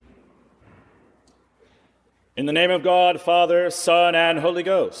In the name of God, Father, Son, and Holy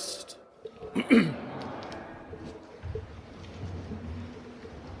Ghost.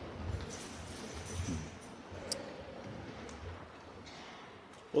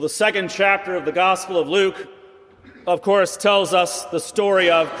 Well, the second chapter of the Gospel of Luke, of course, tells us the story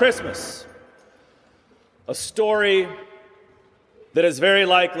of Christmas. A story that is very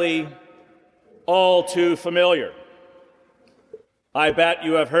likely all too familiar. I bet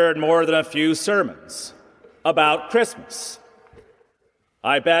you have heard more than a few sermons about Christmas.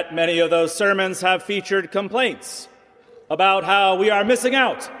 I bet many of those sermons have featured complaints about how we are missing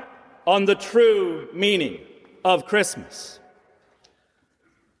out on the true meaning of Christmas.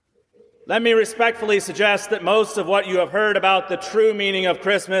 Let me respectfully suggest that most of what you have heard about the true meaning of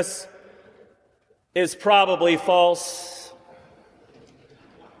Christmas is probably false.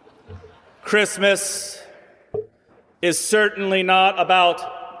 Christmas is certainly not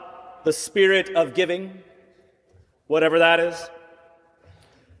about the spirit of giving, whatever that is.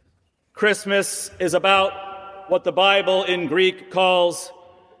 Christmas is about what the Bible in Greek calls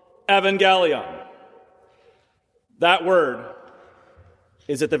evangelion. That word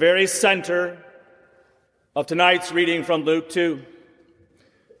is at the very center of tonight's reading from Luke 2.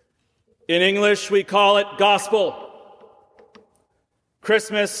 In English, we call it gospel.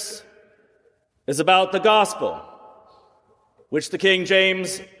 Christmas is about the gospel, which the King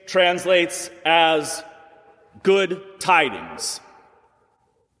James translates as good tidings.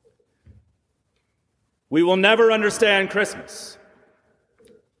 We will never understand Christmas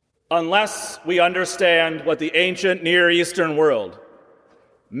unless we understand what the ancient Near Eastern world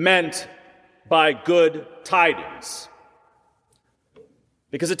meant by good tidings.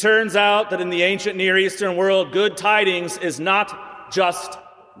 Because it turns out that in the ancient Near Eastern world, good tidings is not just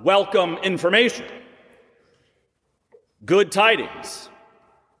welcome information. Good tidings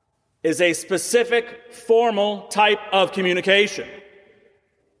is a specific formal type of communication.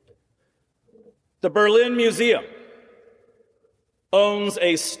 The Berlin Museum owns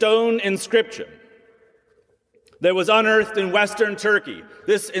a stone inscription that was unearthed in Western Turkey.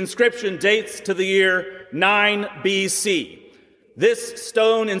 This inscription dates to the year 9 BC. This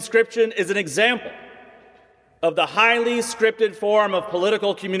stone inscription is an example of the highly scripted form of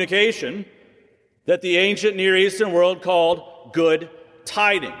political communication that the ancient Near Eastern world called good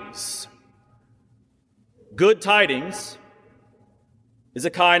tidings. Good tidings is a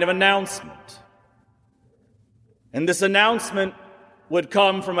kind of announcement. And this announcement would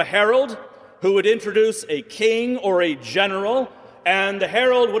come from a herald who would introduce a king or a general, and the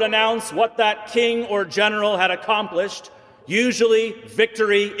herald would announce what that king or general had accomplished, usually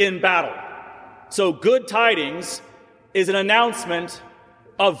victory in battle. So good tidings is an announcement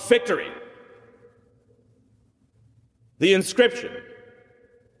of victory. The inscription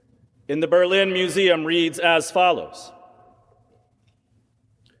in the Berlin Museum reads as follows: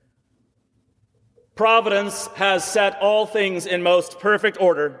 Providence has set all things in most perfect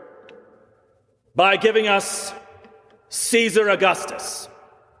order by giving us Caesar Augustus,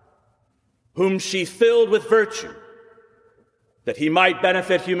 whom she filled with virtue, that he might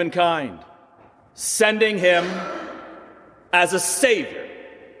benefit humankind, sending him as a savior,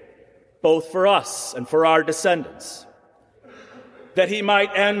 both for us and for our descendants, that he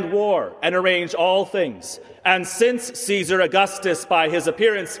might end war and arrange all things. And since Caesar Augustus, by his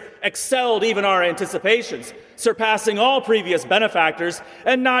appearance, excelled even our anticipations, surpassing all previous benefactors,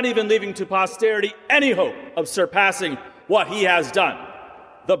 and not even leaving to posterity any hope of surpassing what he has done,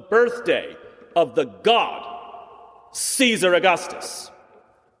 the birthday of the god Caesar Augustus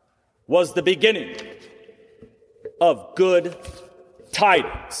was the beginning of good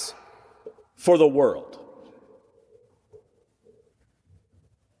tidings for the world.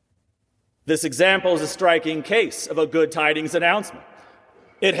 This example is a striking case of a good tidings announcement.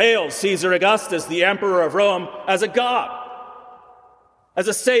 It hails Caesar Augustus, the emperor of Rome, as a god, as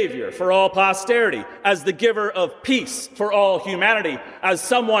a savior for all posterity, as the giver of peace for all humanity, as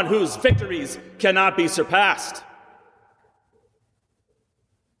someone whose victories cannot be surpassed.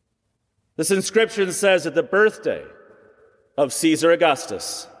 This inscription says that the birthday of Caesar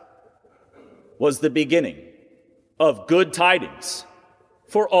Augustus was the beginning of good tidings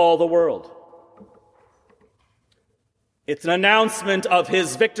for all the world. It's an announcement of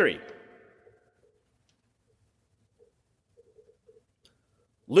his victory.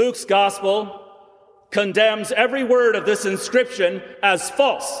 Luke's gospel condemns every word of this inscription as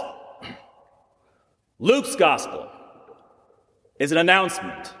false. Luke's gospel is an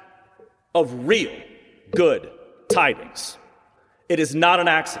announcement of real good tidings. It is not an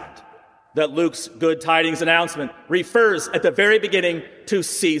accident that Luke's good tidings announcement refers at the very beginning to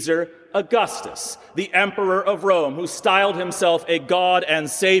Caesar Augustus, the emperor of Rome, who styled himself a god and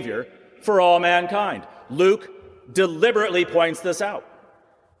savior for all mankind. Luke deliberately points this out.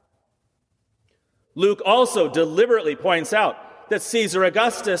 Luke also deliberately points out that Caesar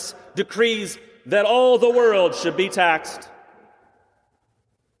Augustus decrees that all the world should be taxed.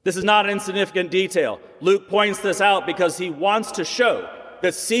 This is not an insignificant detail. Luke points this out because he wants to show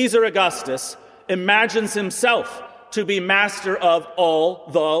that Caesar Augustus imagines himself to be master of all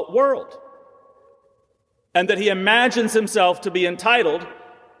the world, and that he imagines himself to be entitled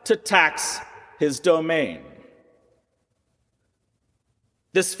to tax his domain.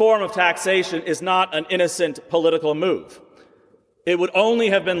 This form of taxation is not an innocent political move. It would only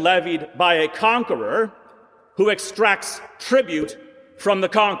have been levied by a conqueror who extracts tribute from the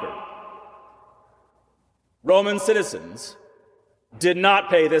conquered. Roman citizens did not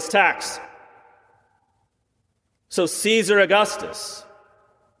pay this tax. So Caesar Augustus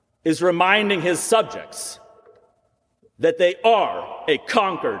is reminding his subjects that they are a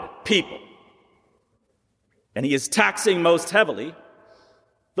conquered people. And he is taxing most heavily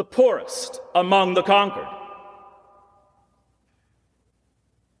the poorest among the conquered.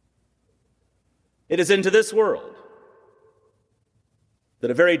 It is into this world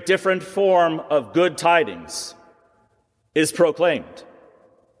that a very different form of good tidings is proclaimed.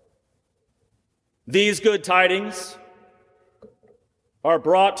 These good tidings are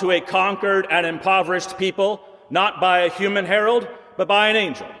brought to a conquered and impoverished people, not by a human herald, but by an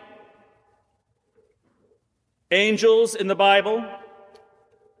angel. Angels in the Bible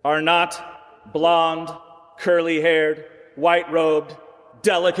are not blonde, curly-haired, white-robed,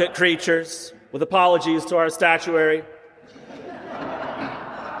 delicate creatures, with apologies to our statuary.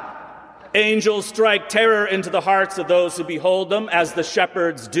 Angels strike terror into the hearts of those who behold them, as the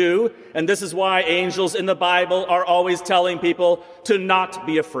shepherds do, and this is why angels in the Bible are always telling people to not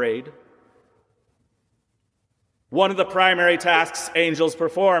be afraid. One of the primary tasks angels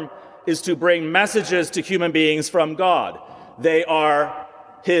perform is to bring messages to human beings from God. They are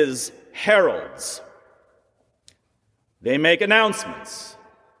his heralds. They make announcements,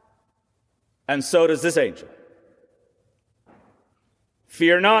 and so does this angel.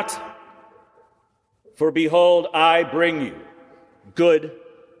 Fear not, for behold, I bring you good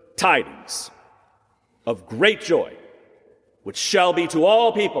tidings of great joy, which shall be to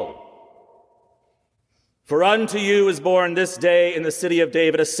all people. For unto you is born this day in the city of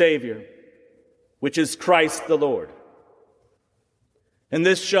David a Savior, which is Christ the Lord. And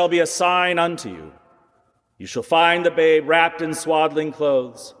this shall be a sign unto you. You shall find the babe wrapped in swaddling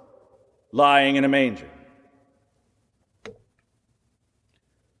clothes, lying in a manger.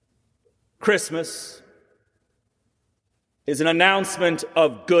 Christmas is an announcement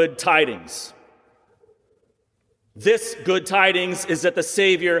of good tidings. This good tidings is that the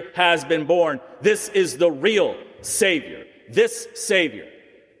Savior has been born. This is the real Savior. This Savior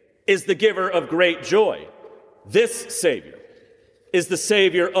is the giver of great joy. This Savior is the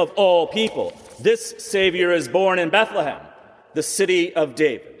Savior of all people. This Savior is born in Bethlehem, the city of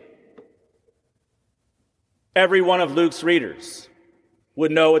David. Every one of Luke's readers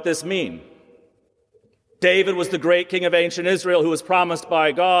would know what this means. David was the great king of ancient Israel who was promised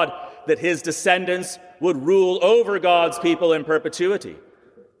by God that his descendants would rule over God's people in perpetuity.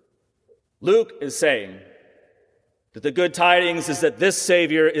 Luke is saying that the good tidings is that this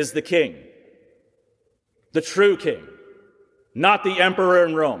Savior is the king, the true king, not the emperor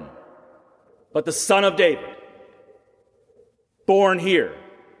in Rome, but the son of David, born here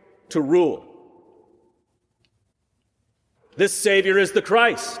to rule. This Savior is the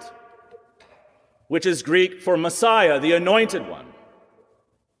Christ, which is Greek for Messiah, the anointed one.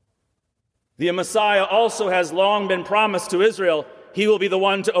 The Messiah also has long been promised to Israel. He will be the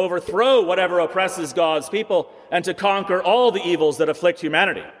one to overthrow whatever oppresses God's people and to conquer all the evils that afflict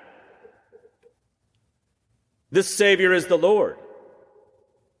humanity. This Savior is the Lord,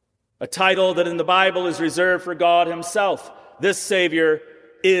 a title that in the Bible is reserved for God himself. This Savior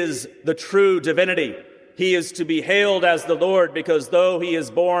is the true divinity. He is to be hailed as the Lord because though he is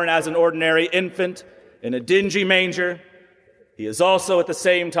born as an ordinary infant in a dingy manger, he is also at the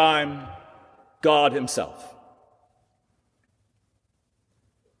same time God himself.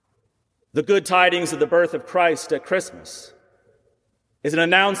 The good tidings of the birth of Christ at Christmas is an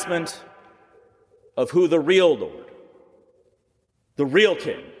announcement of who the real Lord, the real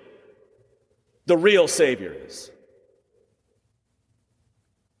King, the real Savior is.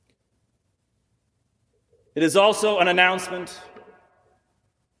 It is also an announcement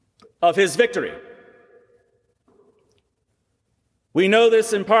of his victory. We know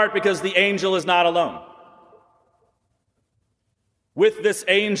this in part because the angel is not alone. With this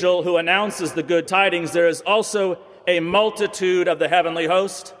angel who announces the good tidings, there is also a multitude of the heavenly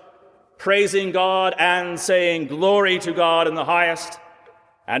host, praising God and saying, "Glory to God in the highest,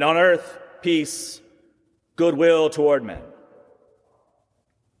 and on earth peace, goodwill toward men."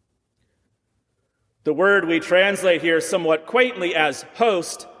 The word we translate here somewhat quaintly as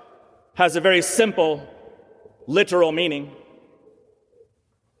host has a very simple, literal meaning.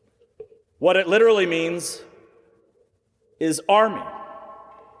 What it literally means is army.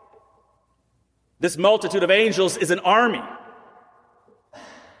 This multitude of angels is an army.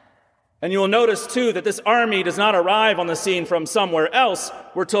 And you'll notice, too, that this army does not arrive on the scene from somewhere else.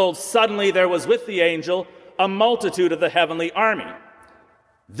 We're told suddenly there was with the angel a multitude of the heavenly army.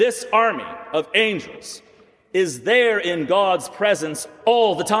 This army of angels is there in God's presence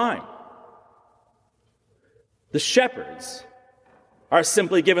all the time. The shepherds are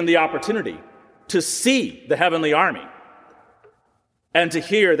simply given the opportunity to see the heavenly army and to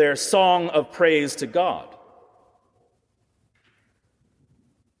hear their song of praise to God.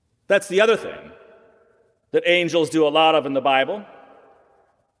 That's the other thing that angels do a lot of in the Bible.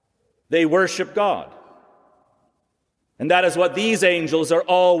 They worship God. And that is what these angels are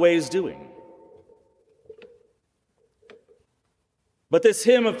always doing. But this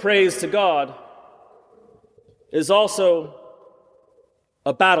hymn of praise to God is also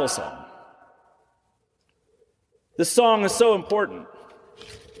a battle song. This song is so important.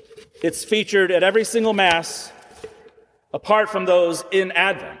 It's featured at every single Mass, apart from those in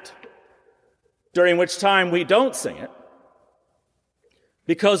Advent, during which time we don't sing it,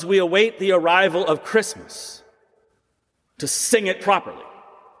 because we await the arrival of Christmas to sing it properly,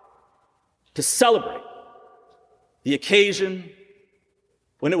 to celebrate the occasion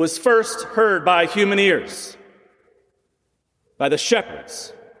when it was first heard by human ears, by the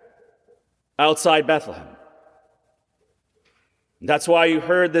shepherds outside Bethlehem. That's why you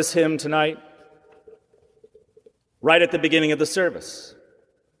heard this hymn tonight, right at the beginning of the service.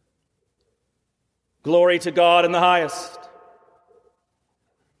 Glory to God in the highest.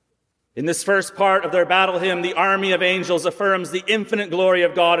 In this first part of their battle hymn, the army of angels affirms the infinite glory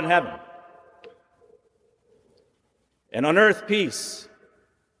of God in heaven. And on earth, peace,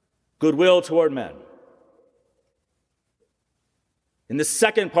 goodwill toward men. In the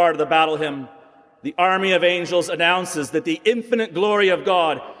second part of the battle hymn, the army of angels announces that the infinite glory of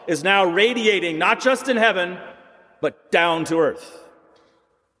God is now radiating not just in heaven, but down to earth.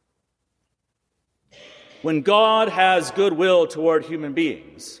 When God has goodwill toward human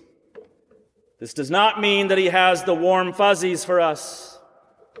beings, this does not mean that he has the warm fuzzies for us.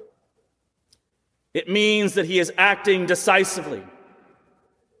 It means that he is acting decisively.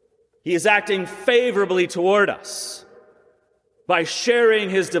 He is acting favorably toward us by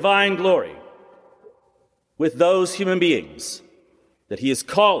sharing his divine glory with those human beings that he is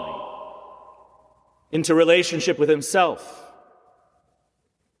calling into relationship with himself.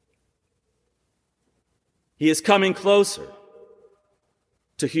 He is coming closer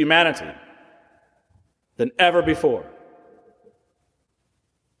to humanity than ever before.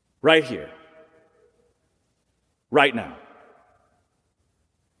 Right here. Right now.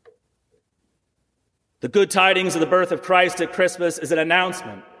 The good tidings of the birth of Christ at Christmas is an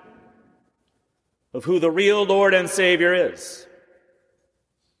announcement of who the real Lord and Savior is.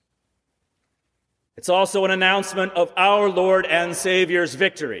 It's also an announcement of our Lord and Savior's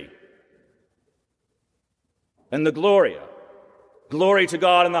victory and the Gloria. Glory to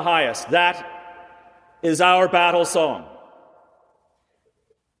God in the highest. That is our battle song.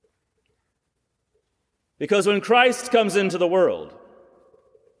 Because when Christ comes into the world,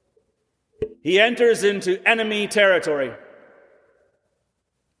 he enters into enemy territory.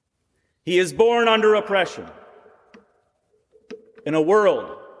 He is born under oppression in a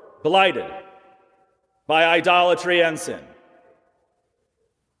world blighted by idolatry and sin.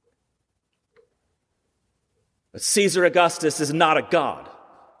 But Caesar Augustus is not a god.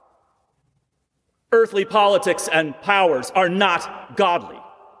 Earthly politics and powers are not godly.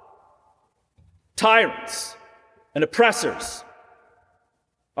 Tyrants and oppressors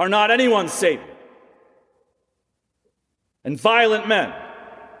are not anyone's savior. And violent men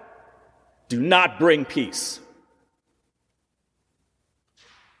do not bring peace.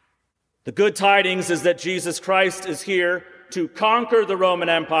 The good tidings is that Jesus Christ is here to conquer the Roman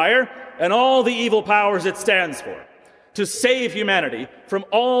Empire and all the evil powers it stands for, to save humanity from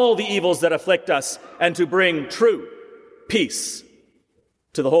all the evils that afflict us, and to bring true peace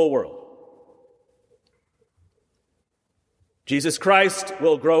to the whole world. Jesus Christ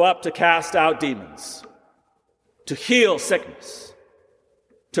will grow up to cast out demons, to heal sickness,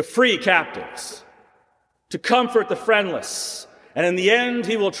 to free captives, to comfort the friendless, And in the end,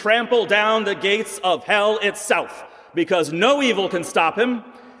 he will trample down the gates of hell itself, because no evil can stop him,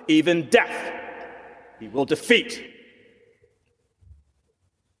 even death he will defeat.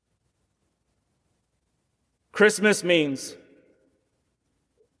 Christmas means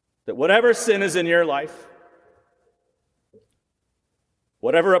that whatever sin is in your life,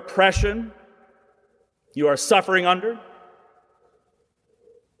 whatever oppression you are suffering under,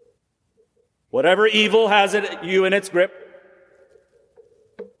 whatever evil has you in its grip,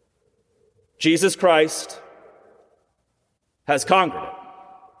 Jesus Christ has conquered it.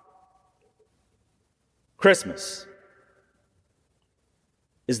 Christmas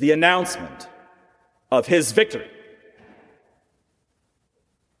is the announcement of his victory.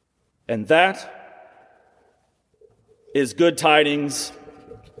 And that is good tidings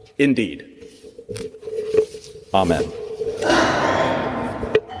indeed. Amen.